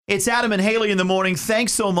It's Adam and Haley in the morning.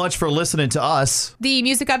 Thanks so much for listening to us. The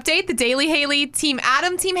music update, the Daily Haley, Team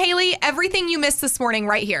Adam, Team Haley, everything you missed this morning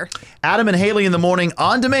right here. Adam and Haley in the morning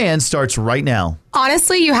on demand starts right now.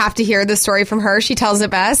 Honestly, you have to hear the story from her. She tells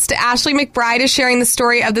it best. Ashley McBride is sharing the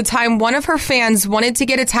story of the time one of her fans wanted to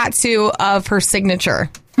get a tattoo of her signature.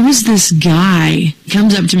 There was this guy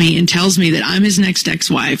comes up to me and tells me that I'm his next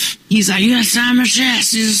ex-wife. He's like, you gotta sign my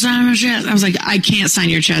chest. You gotta sign my chest. I was like, I can't sign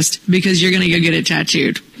your chest because you're gonna go get it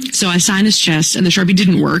tattooed. So I signed his chest and the Sharpie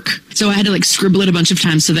didn't work. So I had to scribble it a bunch of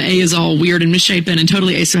times. So the A is all weird and misshapen and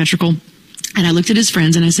totally asymmetrical. And I looked at his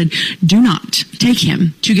friends and I said, do not take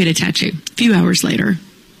him to get a tattoo. A few hours later,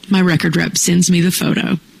 my record rep sends me the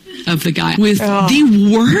photo of the guy with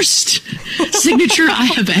the worst signature I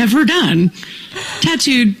have ever done,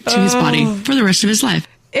 tattooed to his body for the rest of his life.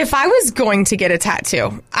 If I was going to get a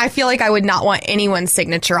tattoo, I feel like I would not want anyone's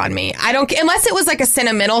signature on me. I don't, unless it was a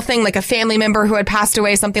sentimental thing, like a family member who had passed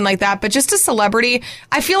away, something like that. But just a celebrity,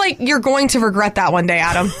 I feel like you're going to regret that one day,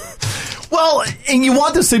 Adam. Well, and you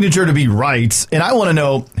want the signature to be right. And I want to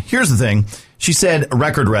know, here's the thing. She said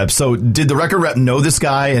record rep. So did the record rep know this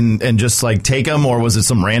guy and just take him? Or was it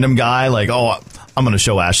some random guy I'm going to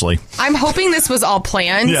show Ashley? I'm hoping this was all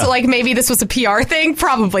planned. Yeah. So maybe this was a PR thing.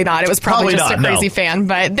 Probably not. It was probably just not, a crazy fan.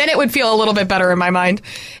 But then it would feel a little bit better in my mind.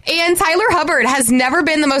 And Tyler Hubbard has never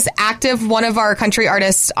been the most active one of our country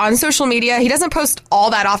artists on social media. He doesn't post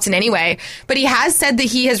all that often anyway. But he has said that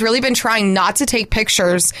he has really been trying not to take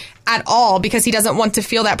pictures at all because he doesn't want to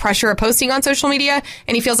feel that pressure of posting on social media,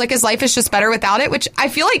 and he feels like his life is just better without it, which I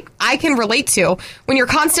feel like I can relate to. When you're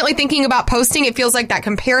constantly thinking about posting, it feels like that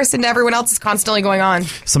comparison to everyone else is constantly going on.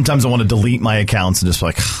 Sometimes I want to delete my accounts and just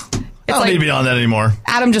I don't need to be on that anymore.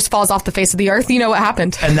 Adam just falls off the face of the earth. You know what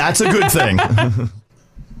happened. And that's a good thing.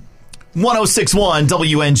 1061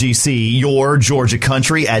 WNGC, your Georgia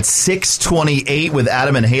country at 628 with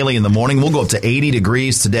Adam and Haley in the morning. We'll go up to 80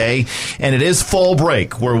 degrees today, and it is fall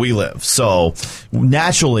break where we live. So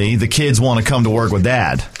naturally, the kids want to come to work with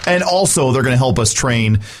Dad. And also, they're going to help us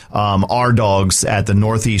train our dogs at the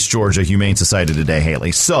Northeast Georgia Humane Society today,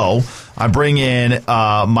 Haley. So I bring in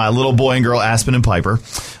my little boy and girl, Aspen and Piper.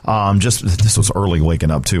 This was early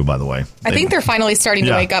waking up, too, by the way. I think they're finally starting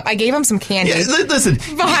to wake up. I gave them some candy. Yeah, listen.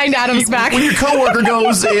 Behind Adam's back. When your coworker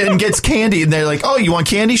goes and gets candy and they're like, oh, you want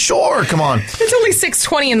candy? Sure, come on. It's only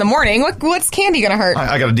 6:20 in the morning. What's candy going to hurt?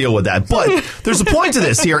 I got to deal with that. But there's a point to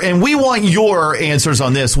this here, and we want your answers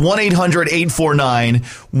on this.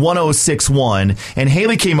 1-800-849-1061. And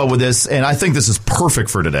Haley came up with this, and I think this is perfect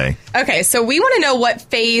for today. Okay, so we want to know what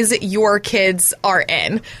phase your kids are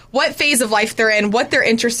in, what phase of life they're in, what they're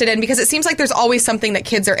interested in, because it seems like there's always something that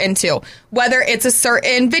kids are into, whether it's a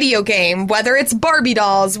certain video game, whether it's Barbie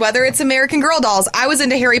dolls, whether it's American Girl dolls. I was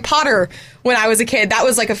into Harry Potter when I was a kid. That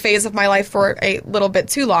was a phase of my life for a little bit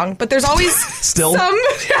too long, but there's always still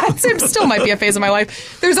it still might be a phase of my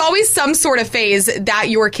life. There's always some sort of phase that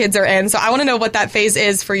your kids are in. So I want to know what that phase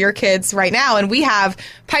is for your kids right now. And we have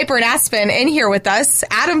Piper and Aspen in here with us,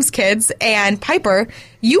 Adam's kids. And Piper,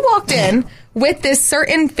 you walked in with this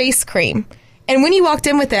certain face cream. And when you walked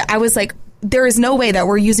in with it, I was like, there is no way that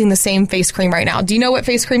we're using the same face cream right now. Do you know what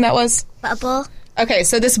face cream that was? Bubble. Okay,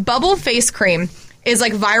 so this Bubble face cream is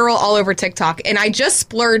viral all over TikTok, and I just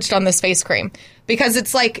splurged on this face cream because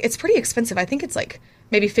it's pretty expensive. I think it's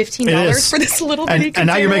maybe $15 for this little bitty and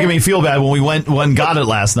now you're making me feel bad when we went and got it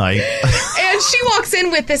last night. And she walks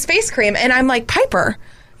in with this face cream, and I'm like, Piper,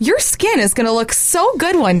 your skin is going to look so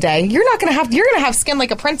good one day. You're going to have skin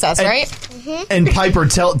like a princess, right? Mm-hmm. And Piper,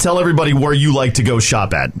 tell everybody where you like to go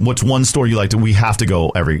shop at. What's one store you like to? We have to go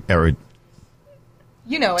every.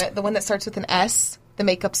 You know it, the one that starts with an S, the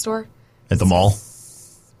makeup store at the mall.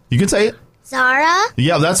 You can say it. Zara?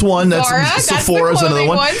 Yeah, that's one. Zara, Sephora's another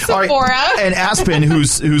one. Sephora. All right. And Aspen,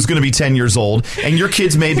 who's going to be 10 years old, and your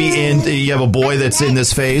kids may be in. You have a boy that's in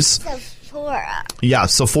this phase. Sephora. Yeah,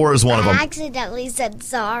 Sephora's one of them. I accidentally said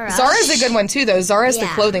Zara. Zara's a good one too, though. Zara's the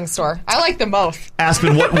clothing store. I like them both.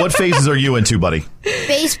 Aspen, what phases are you into, buddy?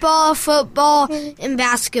 Baseball, football, and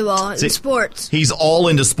basketball, and sports. He's all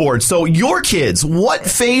into sports. So your kids, what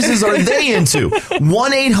phases are they into?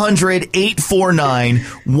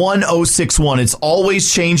 1-800-849-1061. It's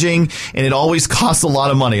always changing, and it always costs a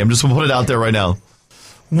lot of money. I'm just going to put it out there right now.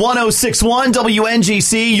 1061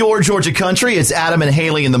 WNGC, your Georgia country. It's Adam and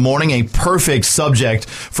Haley in the morning. A perfect subject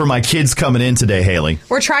for my kids coming in today, Haley.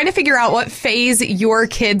 We're trying to figure out what phase your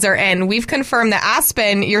kids are in. We've confirmed that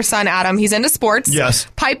Aspen, your son Adam, he's into sports. Yes.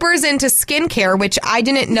 Piper's into skincare, which I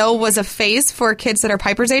didn't know was a phase for kids that are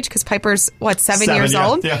Piper's age, because Piper's, 7 years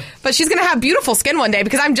old? Yeah. But she's going to have beautiful skin one day,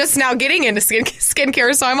 because I'm just now getting into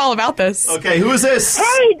skincare, so I'm all about this. Okay, who is this?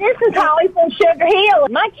 Hey, this is Holly from Sugar Hill.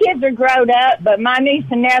 My kids are grown up, but my niece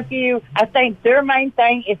and nephew, I think their main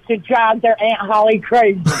thing is to drive their Aunt Holly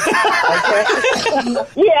crazy. Okay?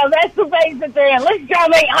 Yeah, that's the phase that they're in. Let's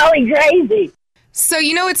drive Aunt Holly crazy. So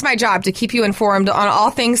it's my job to keep you informed on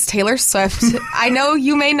all things Taylor Swift. I know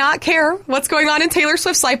you may not care what's going on in Taylor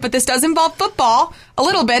Swift's life, but this does involve football a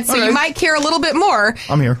little bit, so you might care a little bit more.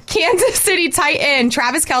 I'm here. Kansas City tight end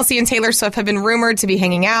Travis Kelce and Taylor Swift have been rumored to be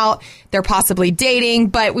hanging out. They're possibly dating,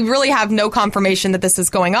 but we really have no confirmation that this is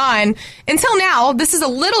going on. Until now, this is a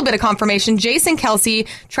little bit of confirmation. Jason Kelce,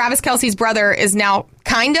 Travis Kelce's brother, is now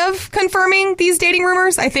kind of confirming these dating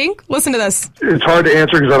rumors, I think. Listen to this. It's hard to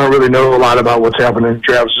answer because I don't really know a lot about what's happening in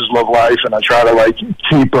Travis's love life, and I try to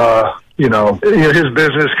keep his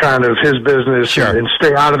business kind of his business, sure, and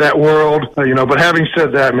stay out of that world. But having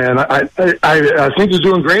said that, man, I think he's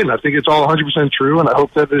doing great, and I think it's all 100% true, and I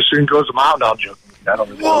hope that this soon goes him out. No, I'm joking. I don't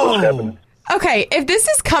really know what's happening. Okay, if this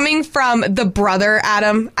is coming from the brother,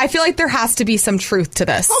 Adam, I feel like there has to be some truth to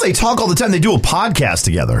this. Oh, they talk all the time. They do a podcast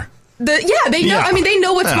together. They know. Yeah. I mean, they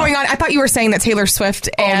know what's going on. I thought you were saying that Taylor Swift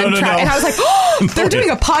and no. and I was like, oh, they're doing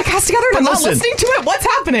a podcast together and I'm not listening to it. What's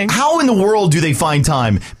happening? How in the world do they find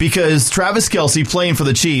time? Because Travis Kelce playing for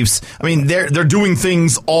the Chiefs, I mean, they're doing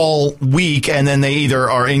things all week, and then they either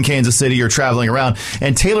are in Kansas City or traveling around.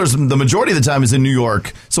 And Taylor's, the majority of the time, is in New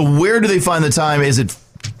York. So where do they find the time? Is it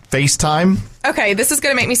FaceTime? Okay, this is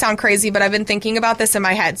going to make me sound crazy, but I've been thinking about this in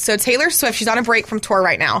my head. So Taylor Swift, she's on a break from tour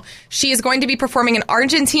right now. She is going to be performing in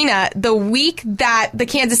Argentina the week that the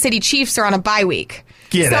Kansas City Chiefs are on a bye week.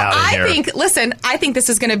 Get out of here. I think this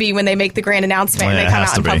is going to be when they make the grand announcement and they come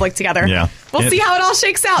out in public together. Yeah. We'll see how it all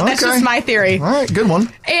shakes out. That's just my theory. All right, good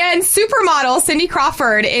one. And supermodel Cindy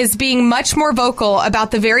Crawford is being much more vocal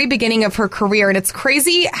about the very beginning of her career. And it's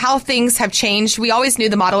crazy how things have changed. We always knew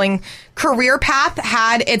the modeling career path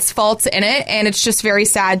had its faults in it, and it's just very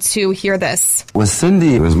sad to hear this. With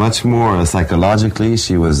Cindy, it was much more psychologically.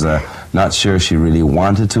 She was not sure she really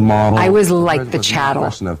wanted to model. I was like the chattel.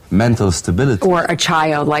 Question of mental stability. Or a child,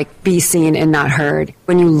 be seen and not heard.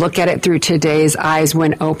 When you look at it through today's eyes,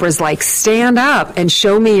 when Oprah's like, stand up and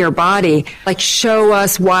show me your body, show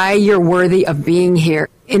us why you're worthy of being here.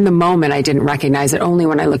 In the moment, I didn't recognize it. Only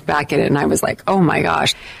when I look back at it and I was like, oh my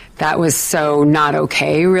gosh, that was so not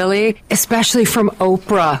okay, really, especially from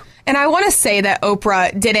Oprah. And I want to say that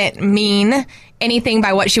Oprah didn't mean anything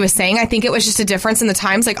by what she was saying. I think it was just a difference in the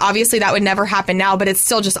times. Obviously, that would never happen now, but it's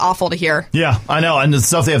still just awful to hear. Yeah, I know. And the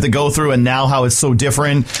stuff they have to go through, and now how it's so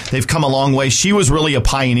different. They've come a long way. She was really a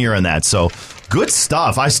pioneer in that. So good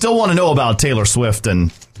stuff. I still want to know about Taylor Swift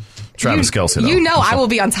and Travis Kelce, though. I will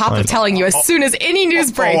be on top of telling you as soon as any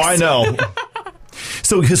news breaks. Oh, I know.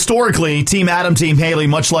 So historically, Team Adam, Team Haley,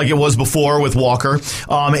 much like it was before with Walker,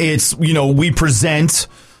 it's, we present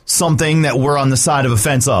something that we're on the side of a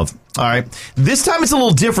fence of. All right. This time it's a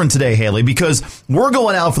little different today, Haley, because we're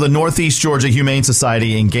going out for the Northeast Georgia Humane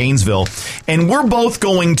Society in Gainesville, and we're both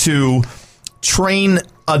going to train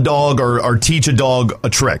a dog or teach a dog a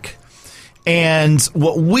trick. And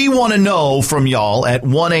what we want to know from y'all at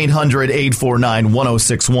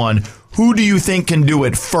 1-800-849-1061, who do you think can do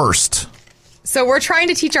it first? So we're trying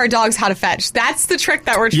to teach our dogs how to fetch. That's the trick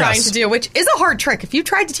that we're trying to do, which is a hard trick. If you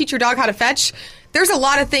tried to teach your dog how to fetch, there's a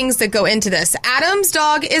lot of things that go into this. Adam's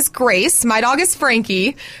dog is Grace. My dog is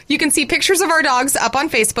Frankie. You can see pictures of our dogs up on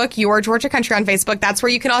Facebook, Your Georgia Country on Facebook. That's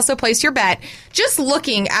where you can also place your bet. Just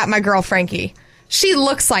looking at my girl, Frankie, she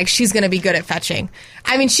looks like she's going to be good at fetching.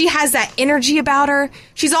 I mean, she has that energy about her.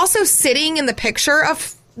 She's also sitting in the picture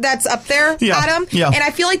of that's up there, Adam. Yeah. And I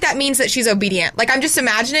feel like that means that she's obedient. I'm just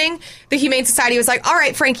imagining the Humane Society was like, all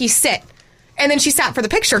right, Frankie, sit. And then she sat for the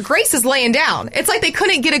picture. Grace is laying down. It's like they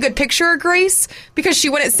couldn't get a good picture of Grace because she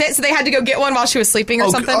wouldn't sit, so they had to go get one while she was sleeping or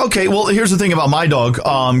something. Okay, well, here's the thing about my dog,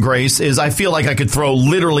 Grace, is I feel like I could throw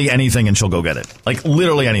literally anything and she'll go get it.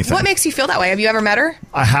 Literally anything. What makes you feel that way? Have you ever met her?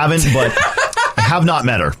 I haven't, but I have not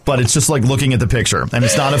met her, but it's just like looking at the picture. And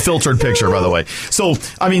it's not a filtered picture, by the way. So,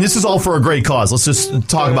 I mean, this is all for a great cause. Let's just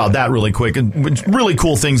talk about that really quick. And really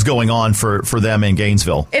cool things going on for them in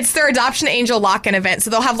Gainesville. It's their Adoption Angel lock-in event. So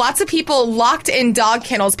they'll have lots of people locked in dog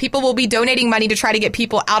kennels. People will be donating money to try to get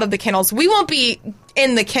people out of the kennels. We won't be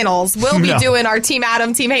in the kennels. We'll be doing our Team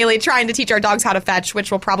Adam, Team Haley, trying to teach our dogs how to fetch, which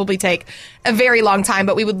will probably take a very long time.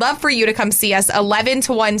 But we would love for you to come see us 11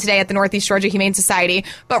 to 1 today at the Northeast Georgia Humane Society.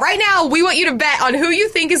 But right now, we want you to bet on who you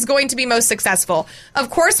think is going to be most successful. Of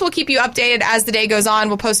course, we'll keep you updated as the day goes on.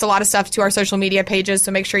 We'll post a lot of stuff to our social media pages,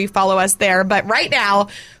 so make sure you follow us there. But right now,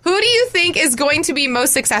 who do you think is going to be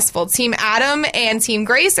most successful? Team Adam and Team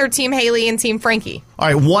Grace, or Team Haley and Team Frankie? All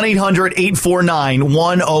right,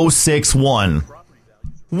 1-800-849-1061.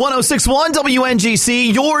 1061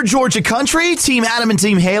 WNGC, your Georgia country. Team Adam and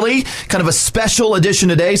Team Haley. Kind of a special edition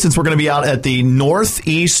today since we're going to be out at the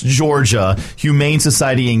Northeast Georgia Humane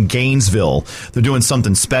Society in Gainesville. They're doing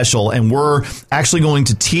something special, and we're actually going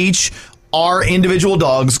to teach our individual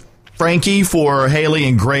dogs, Frankie for Haley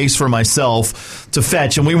and Grace for myself, to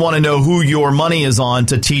fetch. And we want to know who your money is on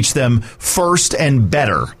to teach them first and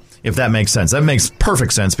better, if that makes sense. That makes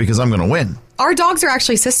perfect sense because I'm going to win. Our dogs are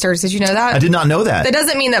actually sisters. Did you know that? I did not know that. That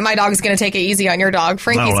doesn't mean that my dog's going to take it easy on your dog.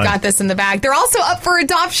 Frankie's got this in the bag. They're also up for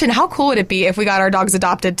adoption. How cool would it be if we got our dogs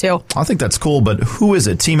adopted, too? I think that's cool, but who is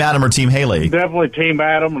it? Team Adam or Team Haley? Definitely Team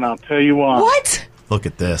Adam, and I'll tell you why. What? Look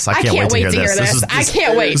at this. I can't wait to hear this. I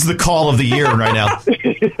can't wait. This is the call of the year right now.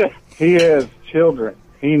 He has children.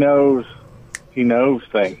 He knows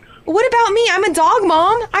things. What about me? I'm a dog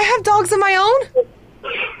mom. I have dogs of my own.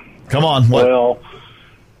 Come on. What? Well,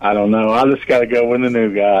 I don't know. I just got to go with the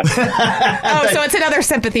new guy. Oh, so it's another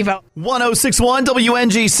sympathy vote. 1061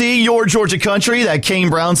 WNGC, your Georgia country. That Kane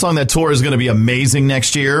Brown song, that tour is going to be amazing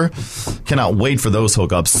next year. Cannot wait for those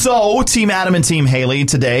hookups. So, Team Adam and Team Haley,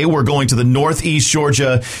 today we're going to the Northeast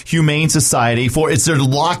Georgia Humane Society it's their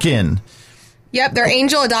lock-in. Yep, their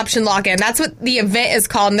Angel Adoption Lock-In. That's what the event is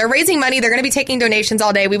called. And they're raising money. They're going to be taking donations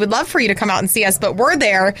all day. We would love for you to come out and see us, but we're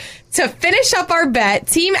there to finish up our bet.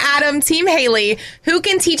 Team Adam, Team Haley, who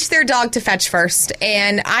can teach their dog to fetch first?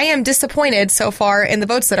 And I am disappointed so far in the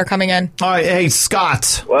votes that are coming in. All right, hey,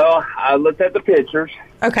 Scott. Well, I looked at the pictures.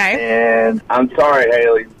 Okay. And I'm sorry,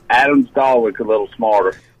 Haley. Adam's dog looks a little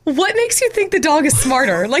smarter. What makes you think the dog is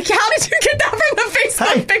smarter? Like, how did you get that from the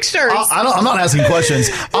Facebook pictures? I'm not asking questions.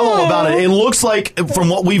 I'm all about it. It looks like, from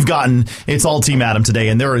what we've gotten, it's all Team Adam today,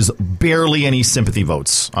 and there is barely any sympathy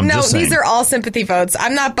votes. These are all sympathy votes.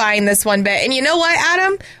 I'm not buying this one bit. And you know what,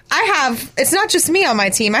 Adam? It's not just me on my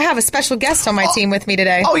team. I have a special guest on my team with me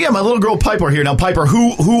today. Oh, yeah, my little girl Piper here. Now, Piper,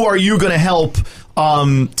 who are you going to help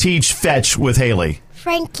teach fetch with Haley?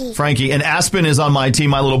 Frankie. And Aspen is on my team,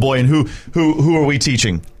 my little boy. And who are we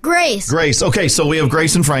teaching? Grace. Okay, so we have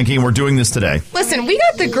Grace and Frankie, and we're doing this today. Listen, we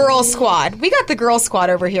got the girl squad.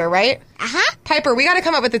 Over here, right? Uh-huh. Piper, we got to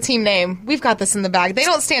come up with a team name. We've got this in the bag. They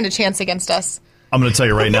don't stand a chance against us. I'm going to tell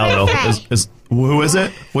you right now, though. Who is it?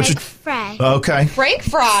 Frank Fry. Okay. Frank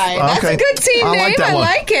Fry. That's a good team name. I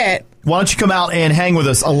like it. Why don't you come out and hang with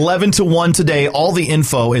us 11 to 1 today? All the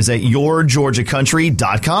info is at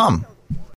yourgeorgiacountry.com.